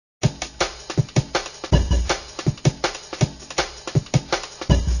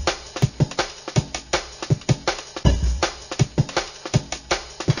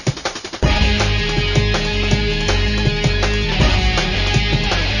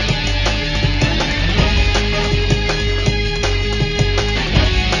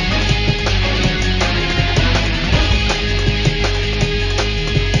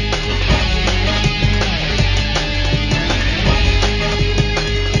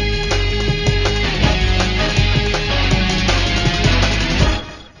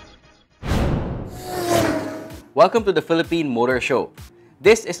Welcome to the Philippine Motor Show.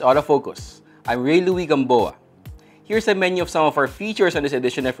 This is Autofocus. I'm Ray Louis Gamboa. Here's a menu of some of our features on this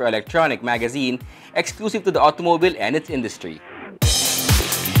edition of your electronic magazine, exclusive to the automobile and its industry.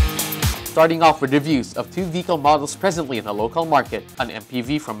 Starting off with reviews of two vehicle models presently in the local market, an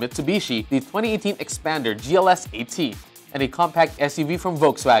MPV from Mitsubishi, the 2018 Xpander GLS AT, and a compact SUV from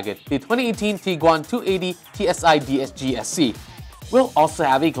Volkswagen, the 2018 Tiguan 280 TSI DSG SC. We'll also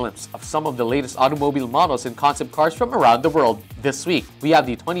have a glimpse of some of the latest automobile models and concept cars from around the world. This week, we have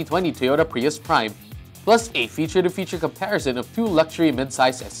the 2020 Toyota Prius Prime, plus a feature-to-feature comparison of two luxury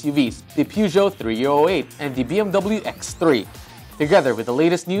mid-size SUVs, the Peugeot 3008 and the BMW X3, together with the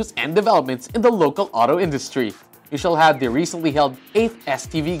latest news and developments in the local auto industry. We shall have the recently held 8th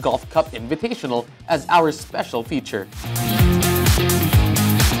STV Golf Cup Invitational as our special feature.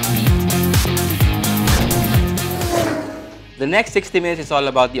 The next 60 minutes is all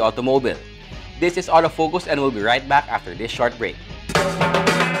about the automobile. This is Autofocus and we'll be right back after this short break.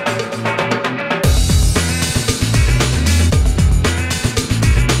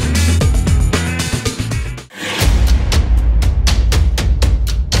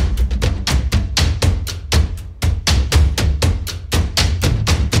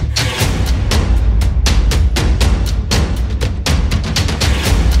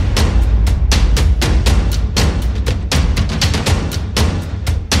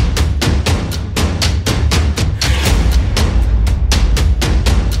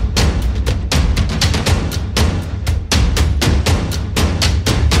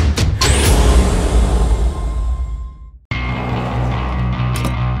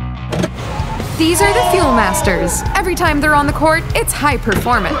 These are the Fuel Masters. Every time they're on the court, it's high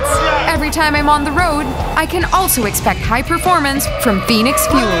performance. Every time I'm on the road, I can also expect high performance from Phoenix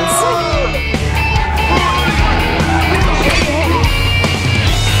Fuels.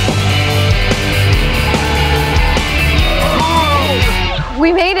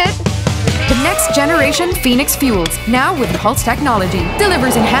 We made it! The next generation Phoenix Fuels, now with Pulse technology,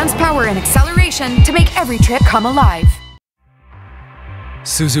 delivers enhanced power and acceleration to make every trip come alive.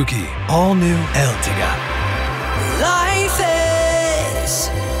 Suzuki all-new Ertiga. Life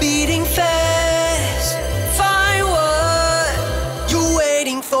is beating fast. Find what you're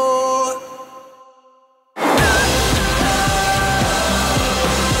waiting for.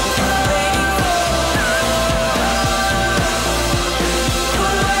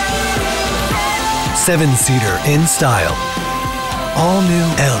 Seven-seater in style. All-new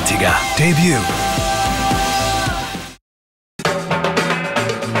Ertiga debut.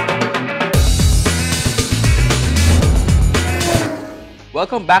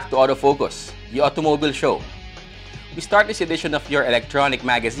 Welcome back to Autofocus, the automobile show. We start this edition of your electronic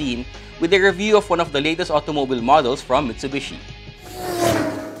magazine with a review of one of the latest automobile models from Mitsubishi.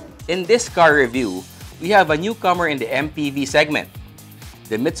 In this car review, we have a newcomer in the MPV segment,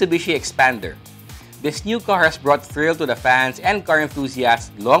 the Mitsubishi Xpander. This new car has brought thrill to the fans and car enthusiasts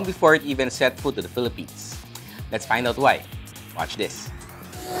long before it even set foot to the Philippines. Let's find out why. Watch this.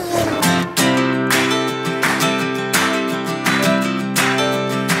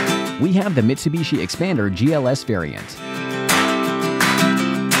 We have the Mitsubishi Xpander GLS variant.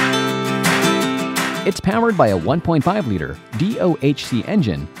 It's powered by a 1.5-liter DOHC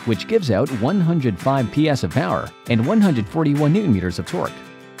engine, which gives out 105 PS of power and 141 Nm of torque.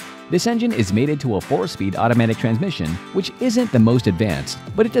 This engine is mated to a 4-speed automatic transmission, which isn't the most advanced,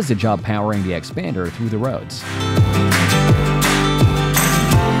 but it does the job powering the Xpander through the roads.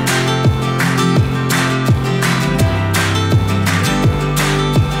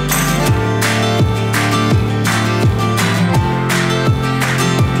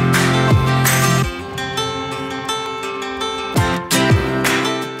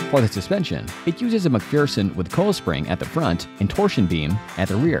 For the suspension, it uses a McPherson with coil spring at the front and torsion beam at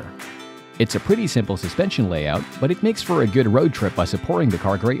the rear. It's a pretty simple suspension layout, but it makes for a good road trip by supporting the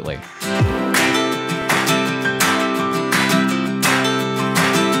car greatly.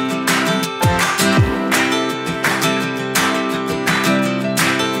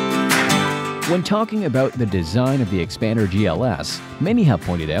 When talking about the design of the Xpander GLS, many have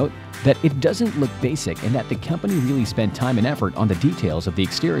pointed out that it doesn't look basic and that the company really spent time and effort on the details of the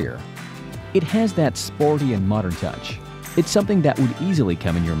exterior. It has that sporty and modern touch. It's something that would easily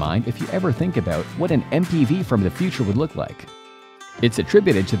come in your mind if you ever think about what an MPV from the future would look like. It's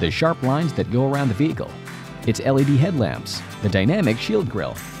attributed to the sharp lines that go around the vehicle, its LED headlamps, the dynamic shield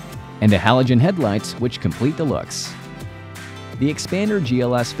grille, and the halogen headlights which complete the looks. The Xpander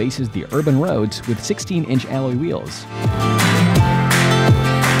GLS faces the urban roads with 16-inch alloy wheels.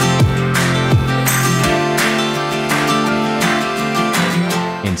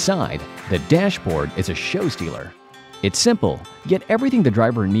 Inside, The dashboard is a show stealer. It's simple, yet everything the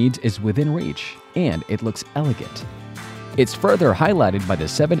driver needs is within reach, and it looks elegant. It's further highlighted by the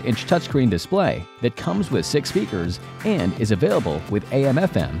 7-inch touchscreen display that comes with 6 speakers and is available with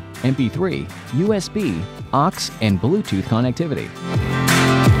AM/FM, MP3, USB, aux, and Bluetooth connectivity.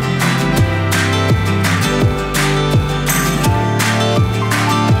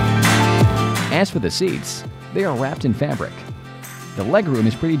 As for the seats, they are wrapped in fabric. The legroom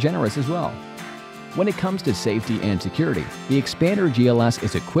is pretty generous as well. When it comes to safety and security, the Xpander GLS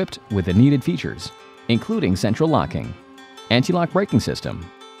is equipped with the needed features, including central locking, anti-lock braking system,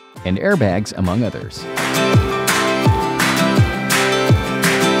 and airbags, among others.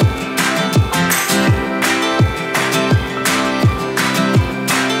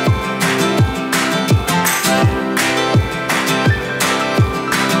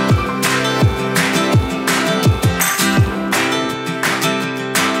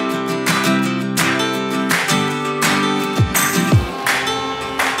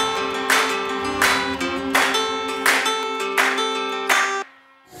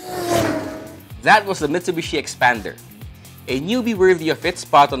 That was the Mitsubishi Xpander, a newbie worthy of its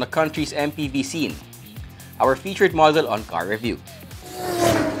spot on the country's MPV scene, our featured model on Car Review.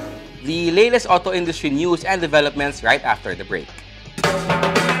 The latest auto industry news and developments right after the break.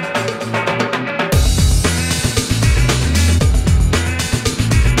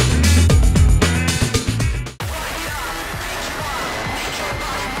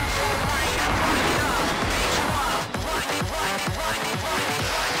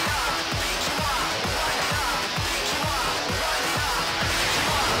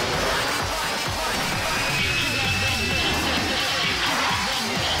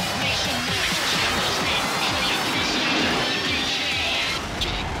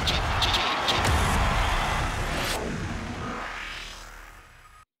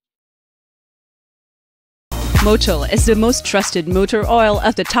 Motul is the most trusted motor oil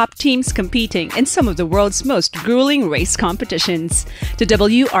of the top teams competing in some of the world's most grueling race competitions, the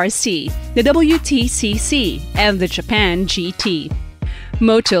WRC, the WTCC, and the Japan GT.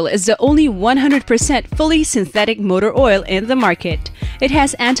 Motul is the only 100% fully synthetic motor oil in the market. It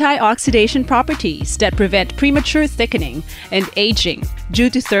has antioxidant properties that prevent premature thickening and aging due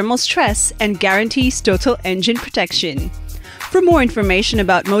to thermal stress and guarantees total engine protection. For more information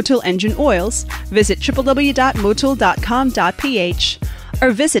about Motul engine oils, visit www.motul.com.ph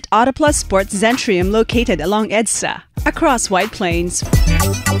or visit Autoplus Sports Zentrium located along EDSA, across White Plains.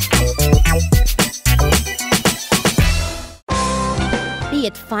 Be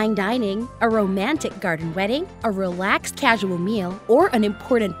it fine dining, a romantic garden wedding, a relaxed casual meal, or an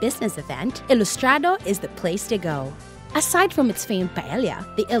important business event, Ilustrado is the place to go. Aside from its famed paella,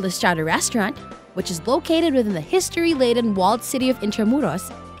 the Ilustrado restaurant, which is located within the history-laden walled city of Intramuros,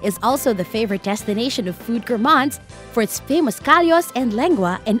 is also the favorite destination of food gourmands for its famous callos and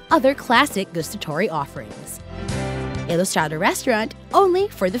lengua and other classic gustatory offerings. Ilustrado restaurant, only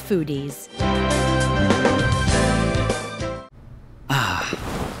for the foodies. Ah,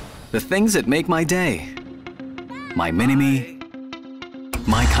 the things that make my day. My mini-me,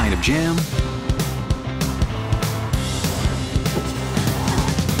 my kind of jam,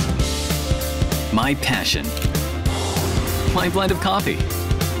 my passion, my blend of coffee,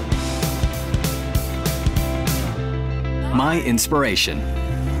 my inspiration.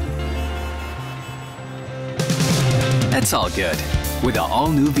 That's all good with the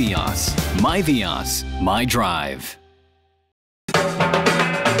all-new Vios. My Vios, my drive.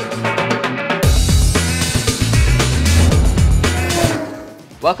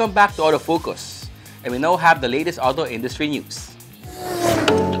 Welcome back to Autofocus, and we now have the latest auto industry news.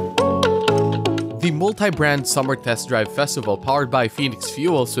 The multi-brand Summer Test Drive Festival powered by Phoenix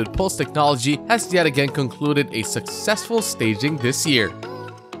Fuels with Pulse Technology has yet again concluded a successful staging this year.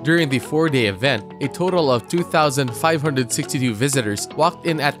 During the 4-day event, a total of 2,562 visitors walked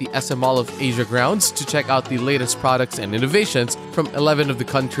in at the SM Mall of Asia grounds to check out the latest products and innovations from 11 of the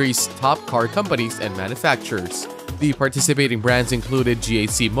country's top car companies and manufacturers. The participating brands included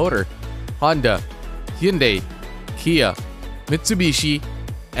GAC Motor, Honda, Hyundai, Kia, Mitsubishi,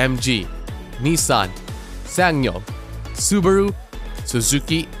 MG, Nissan, SsangYong, Subaru,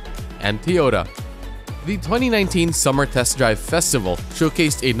 Suzuki, and Toyota. The 2019 Summer Test Drive Festival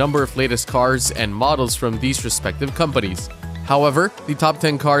showcased a number of latest cars and models from these respective companies. However, the top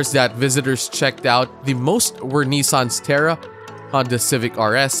 10 cars that visitors checked out the most were Nissan's Terra, Honda Civic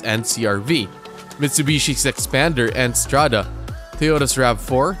RS and CR-V, Mitsubishi's Xpander and Strada, Toyota's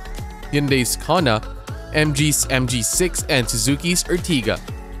RAV4, Hyundai's Kona, MG's MG6, and Suzuki's Ertiga.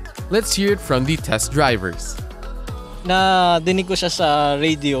 Let's hear it from the test drivers. Na dinig ko siya sa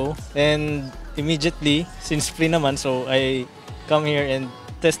radio and immediately, since free naman, so I come here and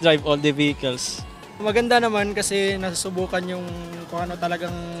test drive all the vehicles. Maganda naman kasi nasusubukan yung kung ano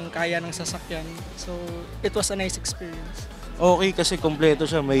talagang kaya ng sasakyan. So, it was a nice experience. Okay kasi kompleto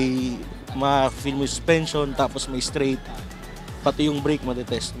siya. May ma-feel mo yung suspension, tapos may straight. Pati yung brake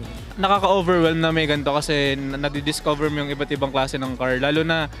matetest mo. Nakaka-overwhelm na may ganito kasi nadidiscover mo yung iba't ibang klase ng car. Lalo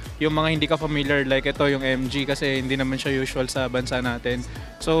na yung mga hindi ka familiar, like ito yung MG kasi hindi naman siya usual sa bansa natin.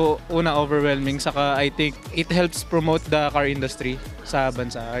 So, una overwhelming, saka I think it helps promote the car industry sa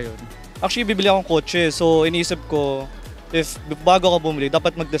bansa. Ayun. Actually, bibili akong kotse. So, iniisip ko, if bago ako bumili,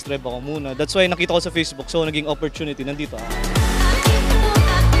 dapat mag-test drive ako muna. That's why nakita ko sa Facebook. So, naging opportunity. Nandito ako.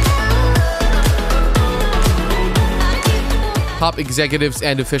 Top executives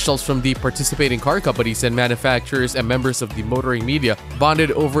and officials from the participating car companies and manufacturers and members of the motoring media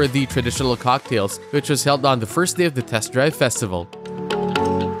bonded over the traditional cocktails, which was held on the first day of the Test Drive Festival.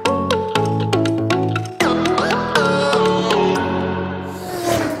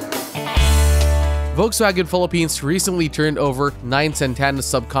 Volkswagen Philippines recently turned over 9 Santana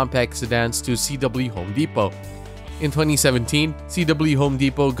subcompact sedans to CW Home Depot. In 2017, CW Home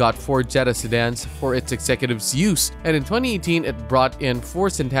Depot got 4 Jetta sedans for its executives' use, and in 2018, it brought in 4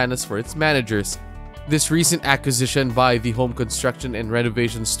 Santanas for its managers. This recent acquisition by the home construction and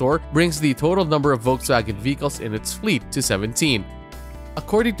renovation store brings the total number of Volkswagen vehicles in its fleet to 17.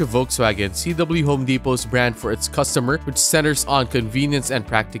 According to Volkswagen, CW Home Depot's brand for its customer, which centers on convenience and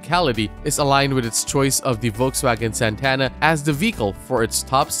practicality, is aligned with its choice of the Volkswagen Santana as the vehicle for its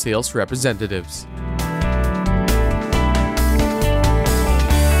top sales representatives.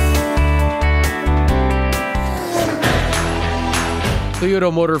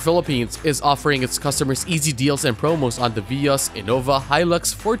 Toyota Motor Philippines is offering its customers easy deals and promos on the Vios, Innova,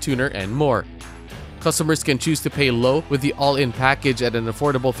 Hilux, Fortuner, and more. Customers can choose to pay low with the all-in package at an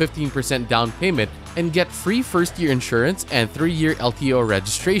affordable 15% down payment and get free first-year insurance and 3-year LTO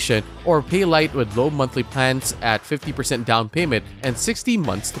registration, or pay light with low monthly plans at 50% down payment and 60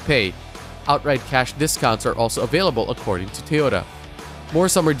 months to pay. Outright cash discounts are also available according to Toyota. More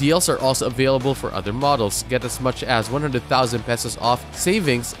summer deals are also available for other models. Get as much as 100,000 pesos off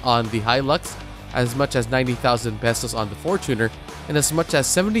savings on the Hilux, as much as 90,000 pesos on the Fortuner, and as much as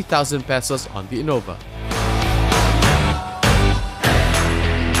 70,000 pesos on the Innova.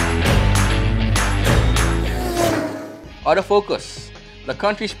 Autofocus, the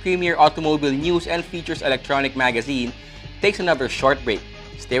country's premier automobile news and features electronic magazine, takes another short break.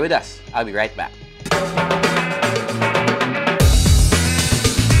 Stay with us. I'll be right back.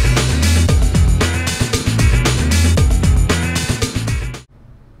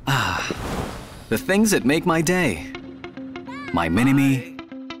 The things that make my day. My mini-me,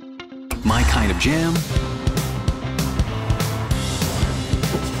 my kind of jam,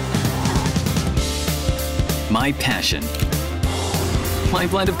 my passion, my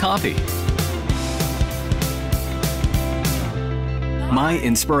blend of coffee, my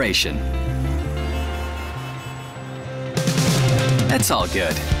inspiration. That's all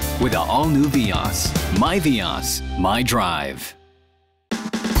good with the all-new Vios. My Vios, my drive.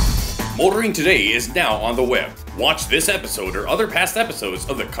 Motoring Today is now on the web. Watch this episode or other past episodes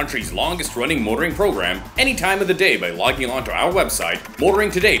of the country's longest-running motoring program any time of the day by logging on to our website,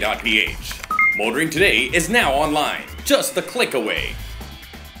 motoringtoday.ph. Motoring Today is now online, just a click away.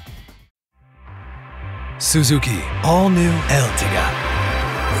 Suzuki All-New Ertiga.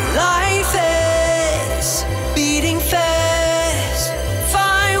 Life is beating fast.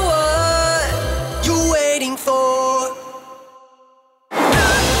 Find what you're waiting for.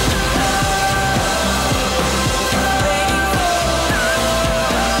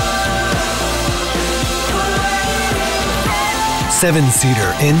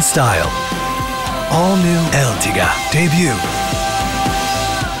 7-seater in style. All-New Ertiga debut.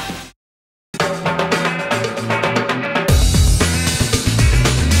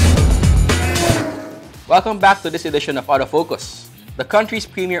 Welcome back to this edition of Autofocus, the country's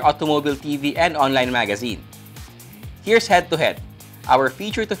premier automobile TV and online magazine. Here's Head to Head, our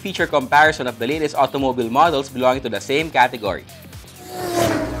feature-to-feature comparison of the latest automobile models belonging to the same category.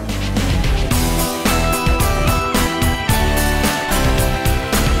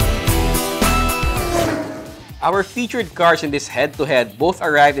 Our featured cars in this head-to-head both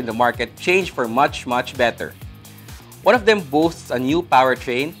arrived in the market changed for much, much better. One of them boasts a new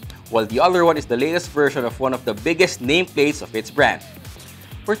powertrain, while the other one is the latest version of one of the biggest nameplates of its brand.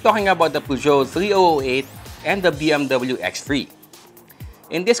 We're talking about the Peugeot 3008 and the BMW X3.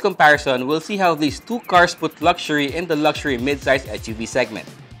 In this comparison, we'll see how these two cars put luxury in the luxury midsize SUV segment.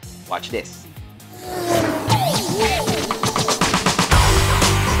 Watch this.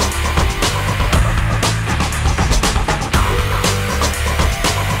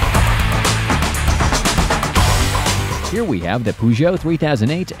 Here we have the Peugeot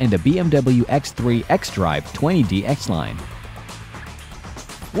 3008 and the BMW X3 xDrive 20D X-Line.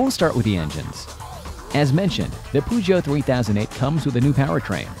 We'll start with the engines. As mentioned, the Peugeot 3008 comes with a new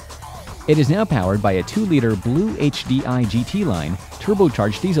powertrain. It is now powered by a 2-liter Blue HDI GT line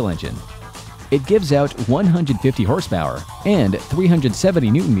turbocharged diesel engine. It gives out 150 horsepower and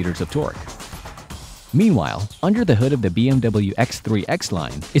 370 Nm of torque. Meanwhile, under the hood of the BMW X3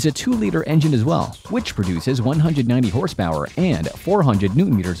 X-Line is a 2-liter engine as well, which produces 190 horsepower and 400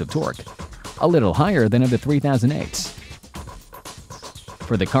 Nm of torque, a little higher than of the 3008s.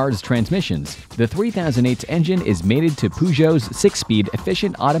 For the car's transmissions, the 3008's engine is mated to Peugeot's 6-speed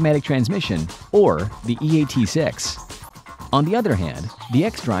efficient automatic transmission, or the EAT6. On the other hand, the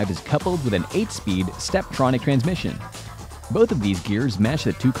xDrive is coupled with an 8-speed Steptronic transmission. Both of these gears match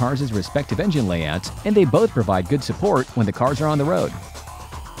the two cars' respective engine layouts, and they both provide good support when the cars are on the road.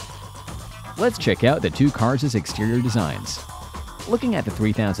 Let's check out the two cars' exterior designs. Looking at the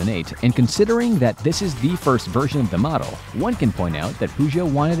 3008 and considering that this is the first version of the model, one can point out that Peugeot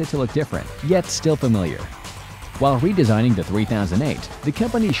wanted it to look different, yet still familiar. While redesigning the 3008, the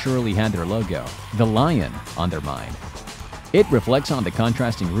company surely had their logo, the lion, on their mind. It reflects on the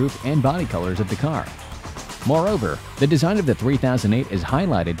contrasting roof and body colors of the car. Moreover, the design of the 3008 is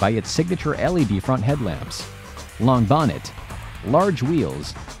highlighted by its signature LED front headlamps, long bonnet, large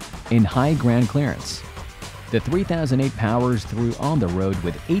wheels, and high ground clearance. The 3008 powers through on the road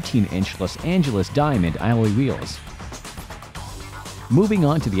with 18-inch Los Angeles Diamond alloy wheels. Moving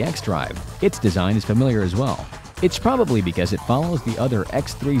on to the xDrive, its design is familiar as well. It's probably because it follows the other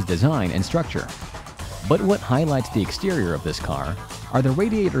X3's design and structure. But what highlights the exterior of this car are the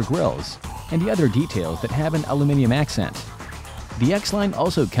radiator grills and the other details that have an aluminum accent. The X-Line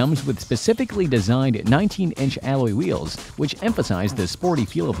also comes with specifically designed 19-inch alloy wheels, which emphasize the sporty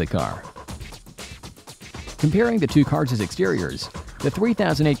feel of the car. Comparing the two cars' exteriors, the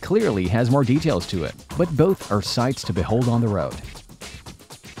 3008 clearly has more details to it, but both are sights to behold on the road.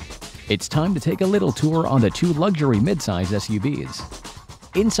 It's time to take a little tour on the two luxury midsize SUVs.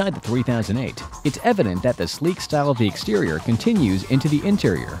 Inside the 3008, it's evident that the sleek style of the exterior continues into the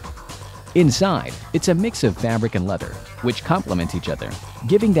interior. Inside, it's a mix of fabric and leather, which complement each other,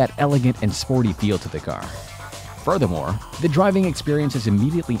 giving that elegant and sporty feel to the car. Furthermore, the driving experience is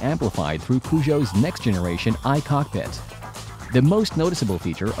immediately amplified through Peugeot's next-generation iCockpit. The most noticeable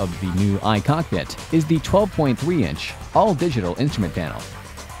feature of the new iCockpit is the 12.3-inch, all-digital instrument panel.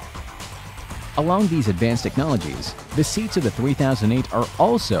 Along these advanced technologies, the seats of the 3008 are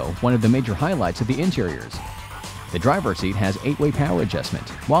also one of the major highlights of the interiors. The driver's seat has 8-way power adjustment,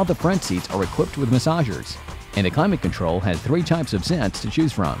 while the front seats are equipped with massagers, and the climate control has 3 types of scents to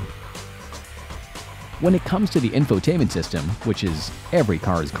choose from. When it comes to the infotainment system, which is every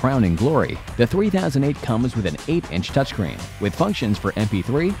car's crowning glory, the 3008 comes with an 8-inch touchscreen with functions for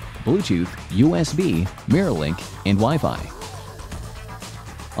MP3, Bluetooth, USB, MirrorLink, and Wi-Fi.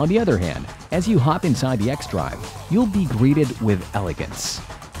 On the other hand, as you hop inside the xDrive, you'll be greeted with elegance.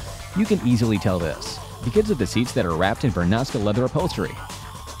 You can easily tell this because of the seats that are wrapped in Vernasca leather upholstery.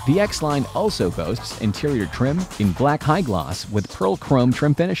 The X-Line also boasts interior trim in black high gloss with pearl chrome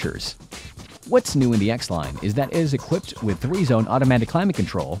trim finishers. What's new in the X-Line is that it is equipped with 3-zone automatic climate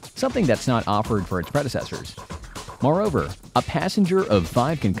control, something that's not offered for its predecessors. Moreover, a passenger of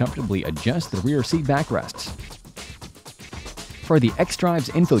 5 can comfortably adjust the rear seat backrests. For the xDrive's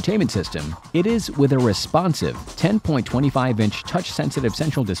infotainment system, it is with a responsive 10.25-inch touch-sensitive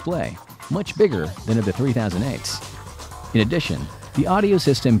central display, much bigger than of the 3008s. In addition, the audio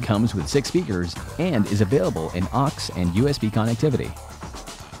system comes with 6 speakers and is available in aux and USB connectivity.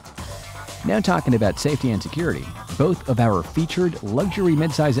 Now talking about safety and security, both of our featured luxury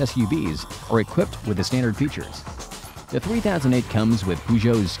midsize SUVs are equipped with the standard features. The 3008 comes with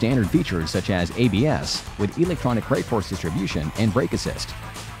Peugeot's standard features such as ABS with electronic brake force distribution and brake assist,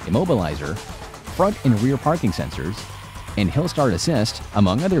 immobilizer, front and rear parking sensors, and hill start assist,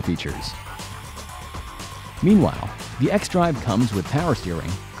 among other features. Meanwhile, the xDrive comes with power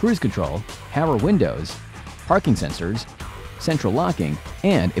steering, cruise control, power windows, parking sensors, central locking,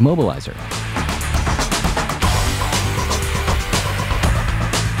 and immobilizer.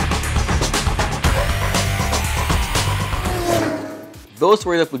 Those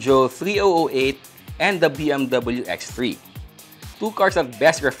were the Peugeot 3008 and the BMW X3. Two cars that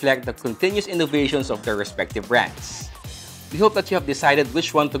best reflect the continuous innovations of their respective brands. We hope that you have decided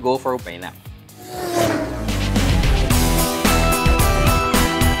which one to go for by now.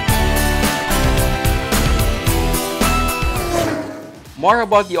 More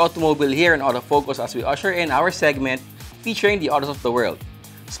about the automobile here in Autofocus as we usher in our segment featuring the autos of the world.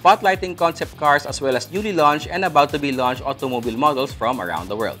 spotlighting concept cars as well as newly launched and about to be launched automobile models from around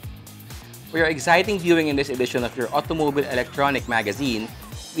the world. For your exciting viewing in this edition of your Automobile Electronic Magazine,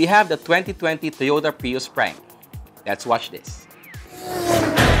 we have the 2020 Toyota Prius Prime. Let's watch this.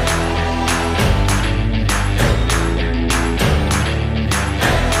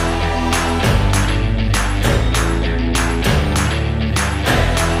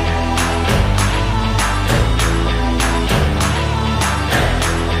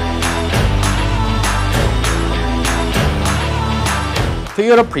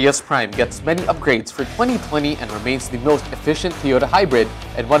 Toyota Prius Prime gets many upgrades for 2020 and remains the most efficient Toyota hybrid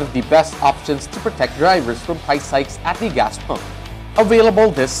and one of the best options to protect drivers from price hikes at the gas pump. Available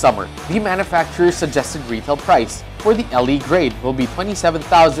this summer, the manufacturer's suggested retail price for the LE grade will be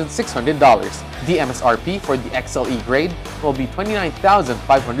 $27,600. The MSRP for the XLE grade will be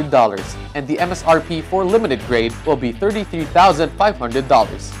 $29,500 and the MSRP for limited grade will be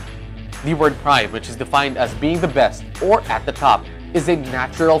 $33,500. The word prime, which is defined as being the best or at the top, is a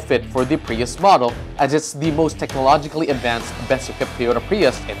natural fit for the Prius model as it's the most technologically advanced, best-equipped Toyota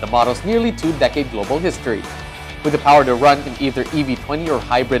Prius in the model's nearly 2-decade global history. With the power to run in either EV20 or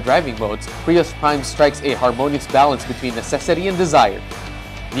hybrid driving modes, Prius Prime strikes a harmonious balance between necessity and desire.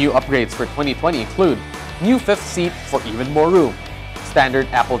 New upgrades for 2020 include new fifth seat for even more room, standard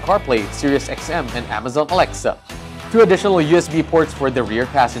Apple CarPlay, Sirius XM, and Amazon Alexa, 2 additional USB ports for the rear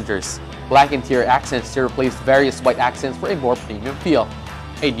passengers, black interior accents to replace various white accents for a more premium feel,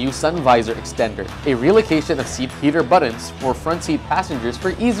 a new sun visor extender, a relocation of seat heater buttons for front seat passengers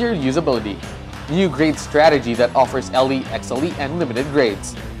for easier usability, new grade strategy that offers LE, XLE, and limited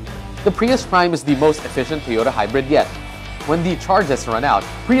grades. The Prius Prime is the most efficient Toyota hybrid yet. When the charge has run out,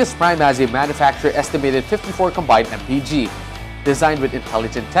 Prius Prime has a manufacturer estimated 54 combined mpg. Designed with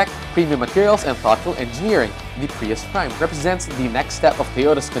intelligent tech, premium materials, and thoughtful engineering, the Prius Prime represents the next step of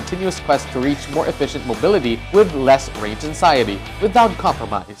Toyota's continuous quest to reach more efficient mobility with less range anxiety, without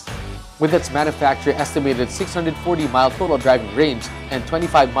compromise. With its manufacturer estimated 640-mile total driving range and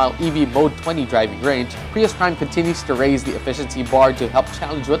 25-mile EV Mode 20 driving range, Prius Prime continues to raise the efficiency bar to help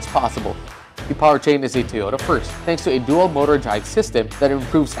challenge what's possible. The powertrain is a Toyota first, thanks to a dual-motor drive system that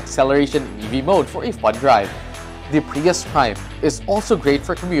improves acceleration in EV mode for a fun drive. The Prius Prime is also great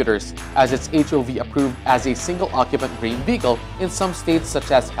for commuters as it's HOV approved as a single-occupant green vehicle in some states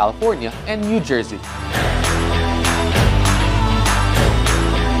such as California and New Jersey.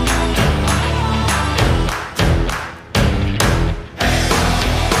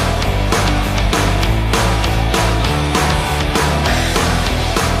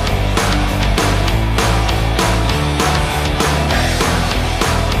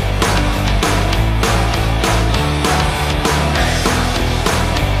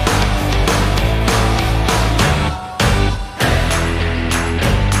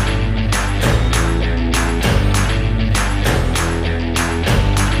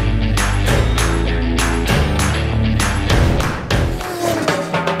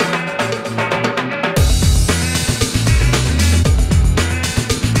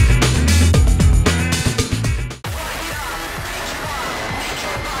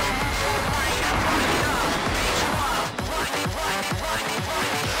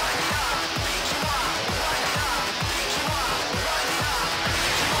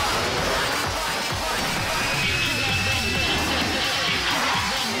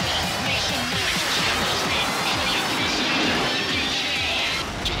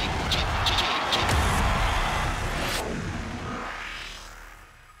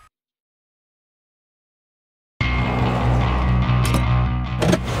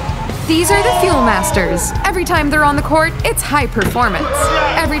 These are the Fuel Masters. Every time they're on the court, it's high performance.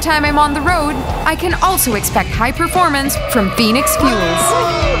 Every time I'm on the road, I can also expect high performance from Phoenix Fuels.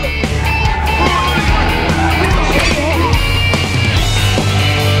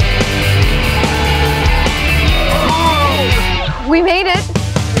 We made it!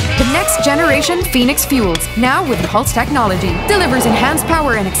 The next generation Phoenix Fuels, now with Pulse technology, delivers enhanced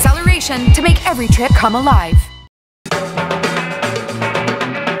power and acceleration to make every trip come alive.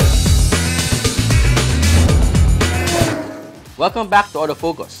 Welcome back to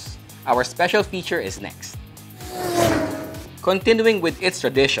Autofocus. Our special feature is next. Continuing with its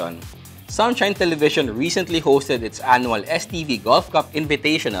tradition, Sunshine Television recently hosted its annual STV Golf Cup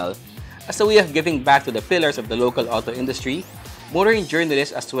Invitational as a way of giving back to the pillars of the local auto industry, motoring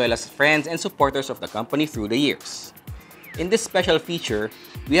journalists as well as friends and supporters of the company through the years. In this special feature,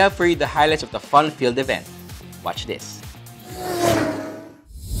 we have for you the highlights of the fun-filled event. Watch this.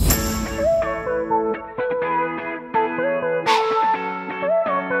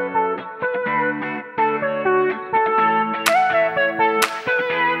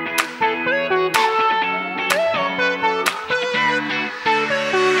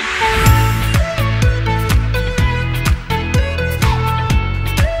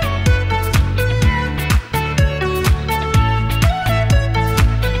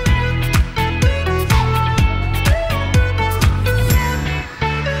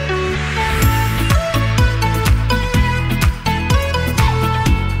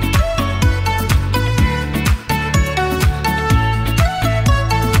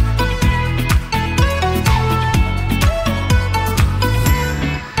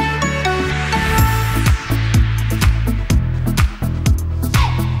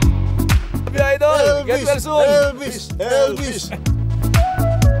 Elvis! Elvis!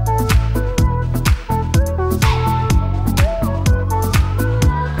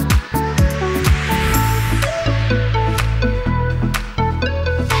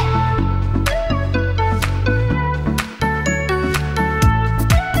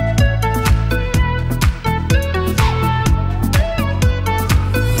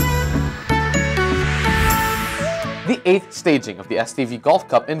 The 8th staging of the STV Golf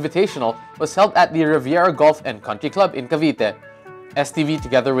Cup Invitational was held at the Riviera Golf and Country Club in Cavite. STV,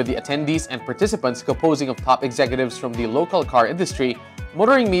 together with the attendees and participants composing of top executives from the local car industry,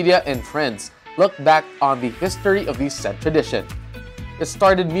 motoring media, and friends, looked back on the history of the said tradition. It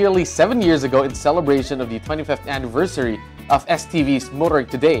started nearly 7 years ago in celebration of the 25th anniversary of STV's Motoring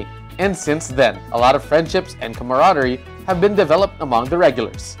Today, and since then, a lot of friendships and camaraderie have been developed among the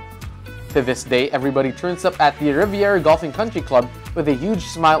regulars. To this day, everybody turns up at the Riviera Golf and Country Club with a huge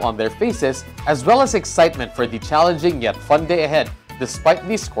smile on their faces, as well as excitement for the challenging yet fun day ahead, despite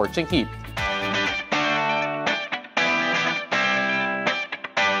the scorching heat.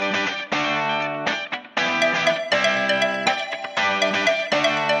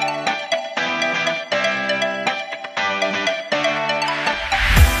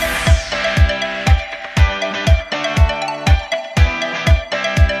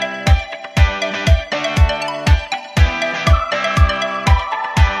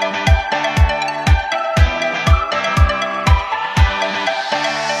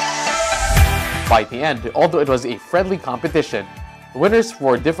 By the end, although it was a friendly competition, winners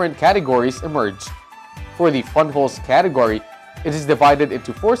for different categories emerged. For the Fun Holes category, it is divided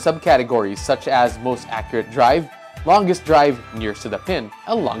into 4 subcategories such as Most Accurate Drive, Longest Drive, Nearest to the Pin,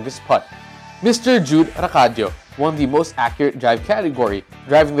 and Longest Putt. Mr. Jude Racadio won the Most Accurate Drive category,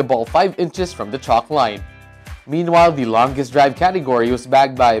 driving the ball 5 inches from the chalk line. Meanwhile, the Longest Drive category was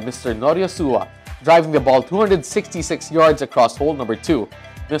bagged by Mr. Norio Sua, driving the ball 266 yards across hole number 2.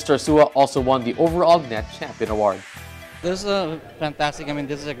 Mr. Sua also won the overall net champion award. This is fantastic. I mean,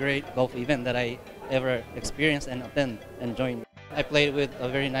 this is a great golf event that I ever experienced and attend and joined. I played with a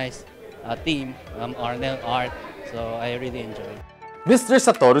very nice team, Arnel, Art, so I really enjoyed. Mr.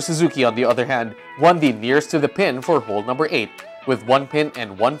 Satoru Suzuki, on the other hand, won the Nearest to the Pin for hole number 8, with 1 pin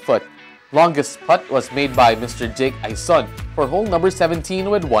and 1 foot. Longest putt was made by Mr. Jake Aison for hole number 17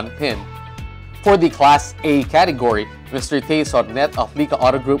 with 1 pin. For the Class A category, Mr. Tay Sornet of Lika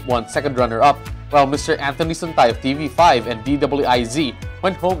Auto Group won second runner-up, while Mr. Anthony Suntay of TV5 and DWIZ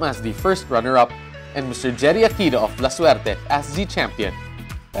went home as the first runner-up, and Mr. Jerry Aquino of La Suerte as the champion.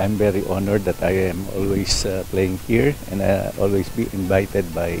 I'm very honored that I am always playing here and always be invited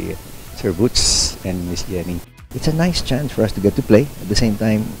by Sir Boots and Miss Jenny. It's a nice chance for us to get to play. At the same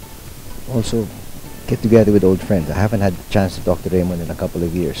time, also get together with old friends. I haven't had a chance to talk to Raymond in a couple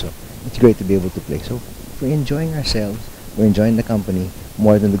of years, so it's great to be able to play. So we're enjoying ourselves, we're enjoying the company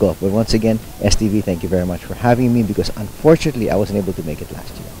more than the golf. But once again, STV, thank you very much for having me because unfortunately I wasn't able to make it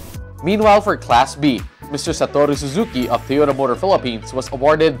last year. Meanwhile, for Class B, Mr. Satoru Suzuki of Toyota Motor Philippines was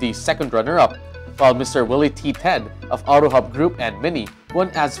awarded the second runner-up, while Mr. Willie T. Ted of Auto Hub Group and Mini won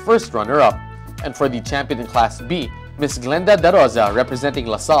as first runner-up. And for the champion in Class B, Miss Glenda Da Rosa, representing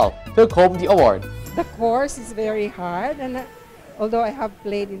LaSalle, took home the award. The course is very hard, and although I have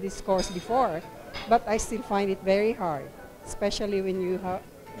played in this course before, but I still find it very hard, especially when you are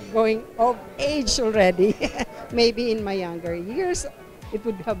going of age already. Maybe in my younger years, it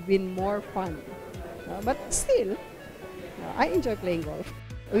would have been more fun. But still, I enjoy playing golf.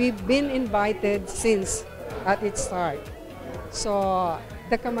 We've been invited since at its start. So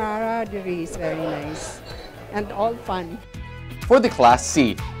the camaraderie is very nice and all fun. For the Class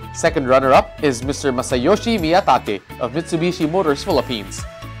C, second runner-up is Mr. Masayoshi Miyatake of Mitsubishi Motors Philippines,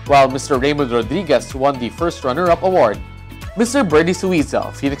 while Mr. Raymond Rodriguez won the first runner-up award. Mr. Bernie Suiza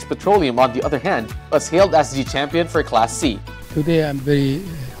of Phoenix Petroleum, on the other hand, was hailed as the champion for Class C. Today I'm very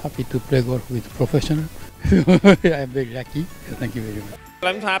happy to play golf with professional. I'm very lucky. Thank you very much.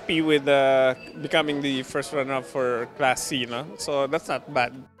 I'm happy with becoming the first runner-up for Class C, no? So that's not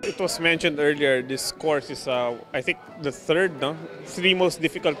bad. It was mentioned earlier, this course is, I think, the third, no? 3 most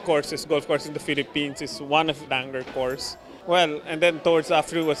difficult courses, golf courses in the Philippines is one of the Angler course. Well, and then towards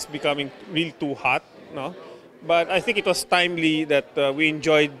after it was becoming really too hot, no? But I think it was timely that we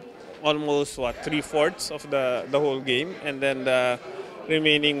enjoyed almost, 3/4 of the whole game, and then the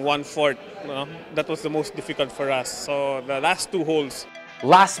remaining 1/4, no? That was the most difficult for us. So the last 2 holes.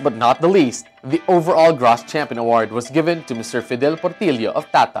 Last but not the least, the overall Gross Champion Award was given to Mr. Fidel Portillo of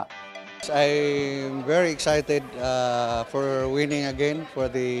Tata. I'm very excited for winning again for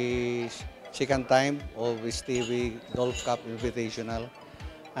the second time of STV Golf Cup Invitational.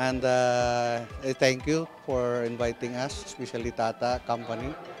 And thank you for inviting us, especially Tata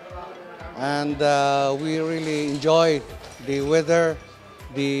Company. And we really enjoy the weather,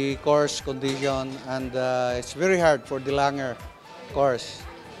 the course condition, and it's very hard for the Langer course.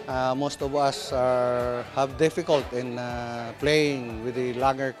 Most of us have difficult in playing with the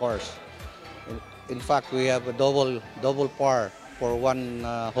Langer course. In fact, we have a double par for one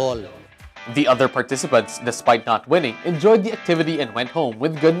hole. The other participants, despite not winning, enjoyed the activity and went home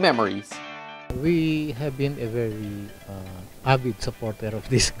with good memories. We have been a very avid supporter of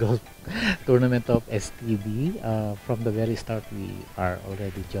this golf tournament of STB. From the very start, we are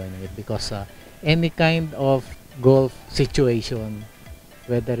already joining it because any kind of golf situation,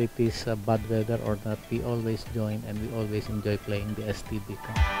 whether it is bad weather or not, we always join and we always enjoy playing the STB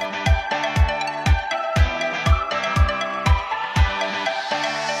Cup.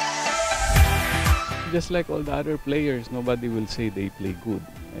 Just like all the other players, nobody will say they play good.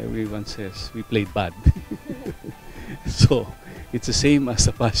 Everyone says we played bad. So it's the same as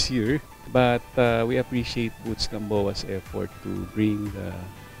the past year, but we appreciate Boots Gamboa's effort to bring the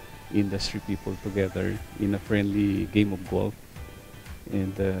industry people together in a friendly game of golf.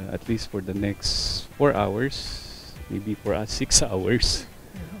 And at least for the next 4 hours, maybe for us 6 hours,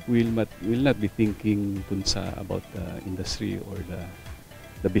 we'll not be thinking about the industry or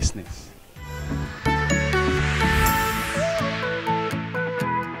the business.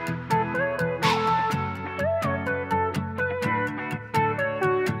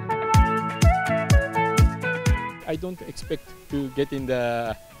 I don't expect to get in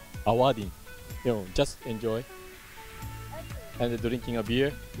the awarding, just enjoy and drinking a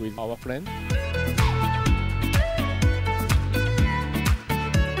beer with our friend.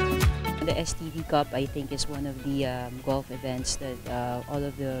 The STV Cup, I think, is one of the golf events that all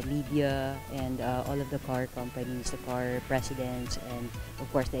of the media and all of the car companies, the car presidents, and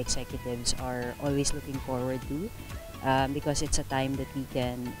of course the executives are always looking forward to. Because it's a time that we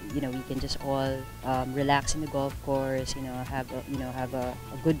can just all relax in the golf course, have a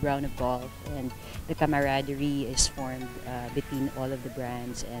good round of golf, and the camaraderie is formed between all of the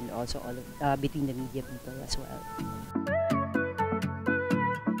brands and also between the media people as well.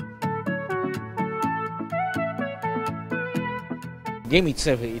 Game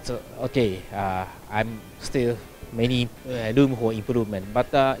itself, it's okay. I'm still many room for improvement,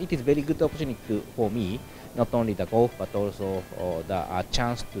 but it is very good opportunity for me. Not only the golf, but also the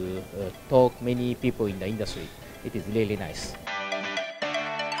chance to talk many people in the industry. It is really nice.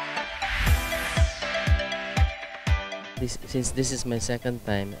 Since this is my second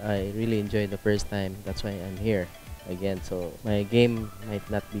time, I really enjoyed the first time. That's why I'm here again. So my game might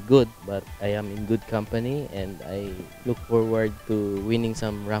not be good, but I am in good company, and I look forward to winning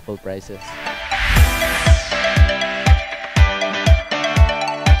some raffle prizes.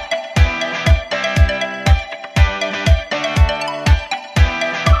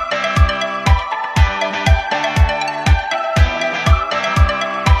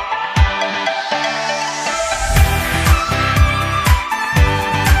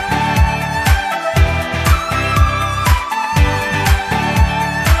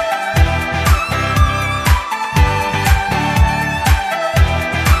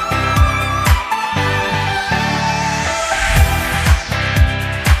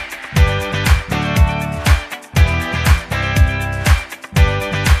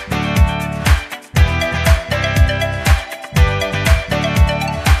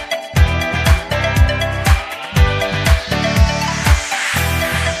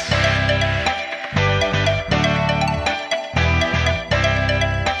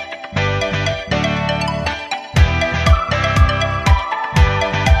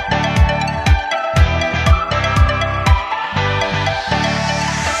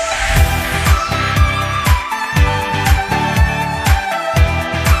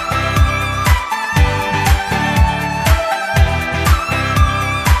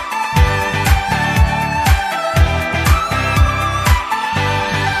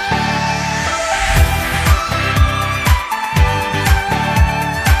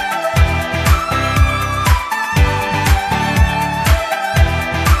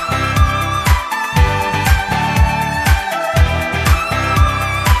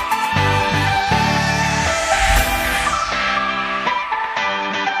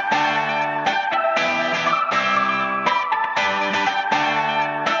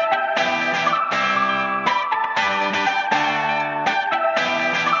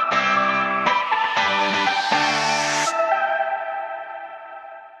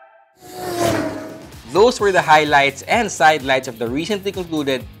 Those were the highlights and sidelights of the recently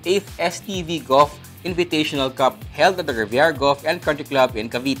concluded 8th STV Golf Invitational Cup held at the Riviera Golf and Country Club in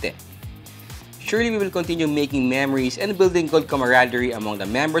Cavite. Surely we will continue making memories and building good camaraderie among the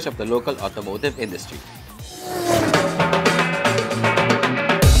members of the local automotive industry.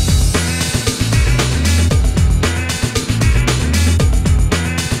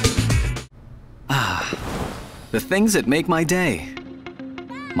 The things that make my day.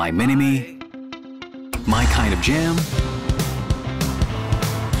 My mini-me, my kind of jam,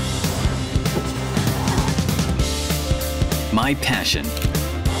 my passion,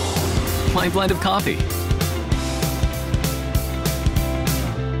 my blend of coffee,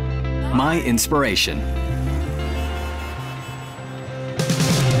 my inspiration.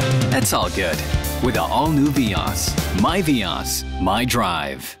 That's all good with the all-new Vios. My Vios, my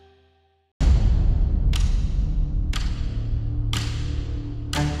drive.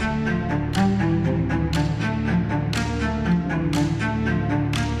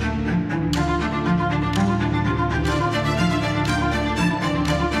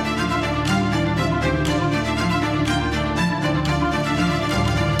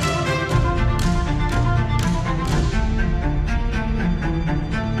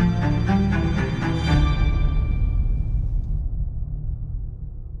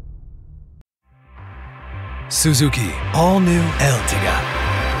 Suzuki all-new Ertiga.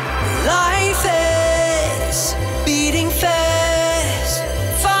 Life is beating fast.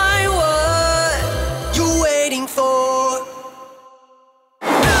 Find what you're waiting for.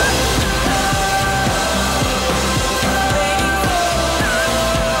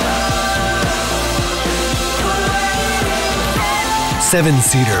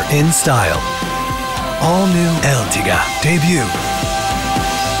 Seven-seater in style. All-new Ertiga debut.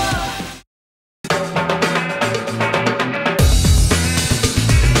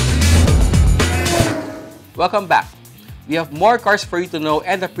 Welcome back. We have more cars for you to know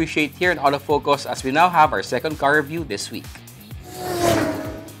and appreciate here in Autofocus as we now have our second car review this week.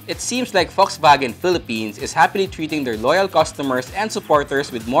 It seems like Volkswagen Philippines is happily treating their loyal customers and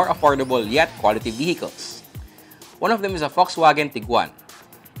supporters with more affordable yet quality vehicles. One of them is a Volkswagen Tiguan.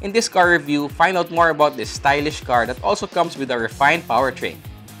 In this car review, find out more about this stylish car that also comes with a refined powertrain.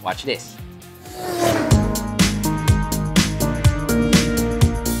 Watch this.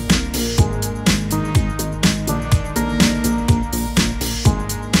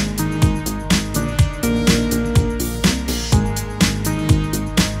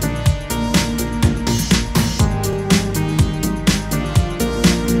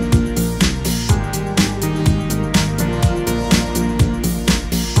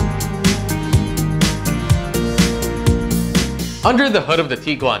 Under the hood of the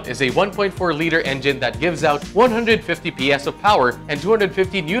Tiguan is a 1.4-liter engine that gives out 150 PS of power and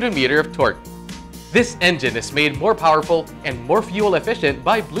 250 Nm of torque. This engine is made more powerful and more fuel efficient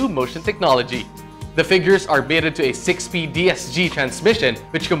by Blue Motion technology. The figures are mated to a 6-speed DSG transmission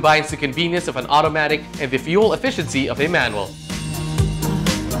which combines the convenience of an automatic and the fuel efficiency of a manual.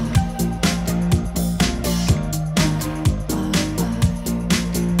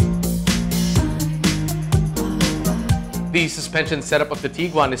 The suspension setup of the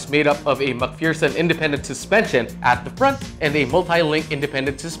Tiguan is made up of a McPherson independent suspension at the front and a multi-link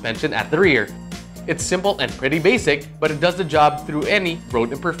independent suspension at the rear. It's simple and pretty basic, but it does the job through any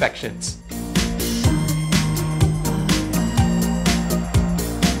road imperfections.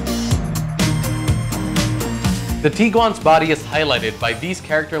 The Tiguan's body is highlighted by these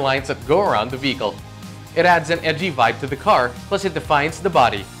character lines that go around the vehicle. It adds an edgy vibe to the car, plus it defines the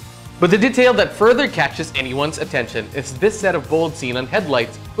body. But the detail that further catches anyone's attention is this set of bold xenon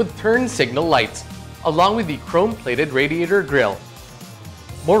headlights with turn signal lights, along with the chrome-plated radiator grille.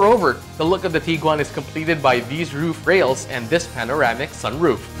 Moreover, the look of the Tiguan is completed by these roof rails and this panoramic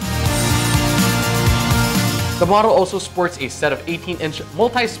sunroof. The model also sports a set of 18-inch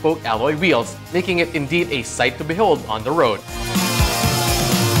multi-spoke alloy wheels, making it indeed a sight to behold on the road.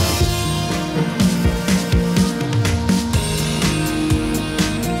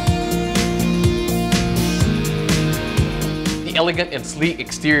 The elegant and sleek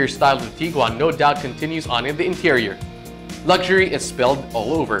exterior style of the Tiguan no doubt continues on in the interior. Luxury is spelled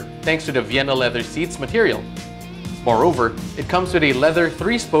all over, thanks to the Vienna leather seats material. Moreover, it comes with a leather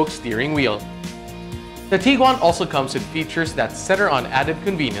 3-spoke steering wheel. The Tiguan also comes with features that center on added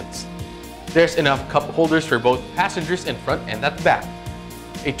convenience. There's enough cup holders for both passengers in front and at the back,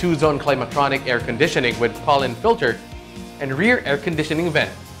 a 2-zone Climatronic air conditioning with call-in filter, and rear air conditioning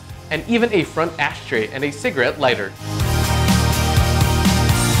vent, and even a front ashtray and a cigarette lighter.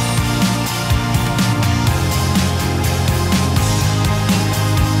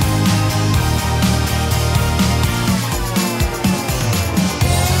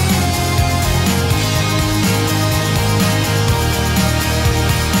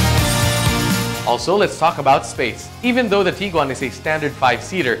 Also, let's talk about space. Even though the Tiguan is a standard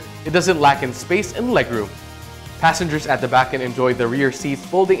 5-seater, it doesn't lack in space and legroom. Passengers at the back can enjoy the rear seats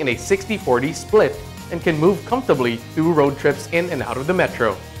folding in a 60-40 split and can move comfortably through road trips in and out of the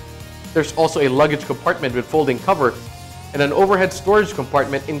metro. There's also a luggage compartment with folding cover and an overhead storage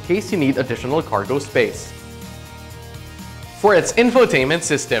compartment in case you need additional cargo space. For its infotainment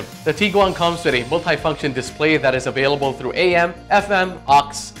system, the Tiguan comes with a multifunction display that is available through AM, FM,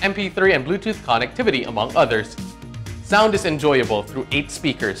 aux, MP3, and Bluetooth connectivity, among others. Sound is enjoyable through 8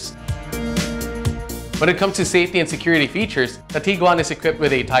 speakers. When it comes to safety and security features, the Tiguan is equipped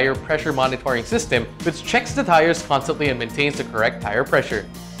with a tire pressure monitoring system which checks the tires constantly and maintains the correct tire pressure.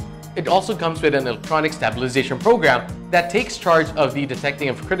 It also comes with an electronic stabilization program that takes charge of the detecting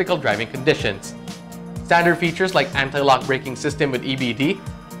of critical driving conditions. Standard features like anti-lock braking system with EBD,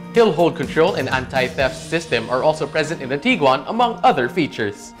 hill hold control, and anti-theft system are also present in the Tiguan, among other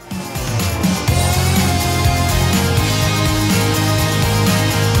features.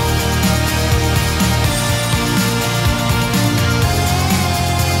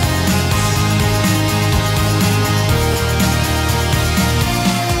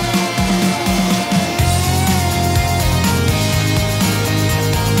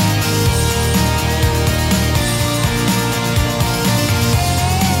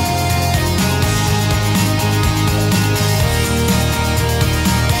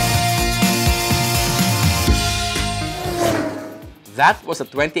 That was the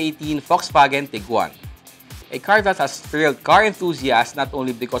 2018 Volkswagen Tiguan, a car that has thrilled car enthusiasts not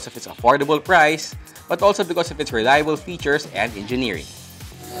only because of its affordable price, but also because of its reliable features and engineering.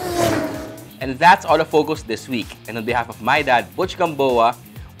 And that's all the focus this week, and on behalf of my dad, Butch Gamboa,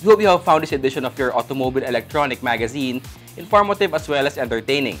 we hope you have found this edition of your Automobile Electronic magazine informative as well as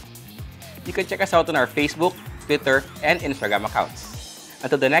entertaining. You can check us out on our Facebook, Twitter, and Instagram accounts.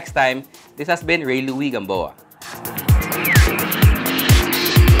 Until the next time, this has been Ray Louie Gamboa.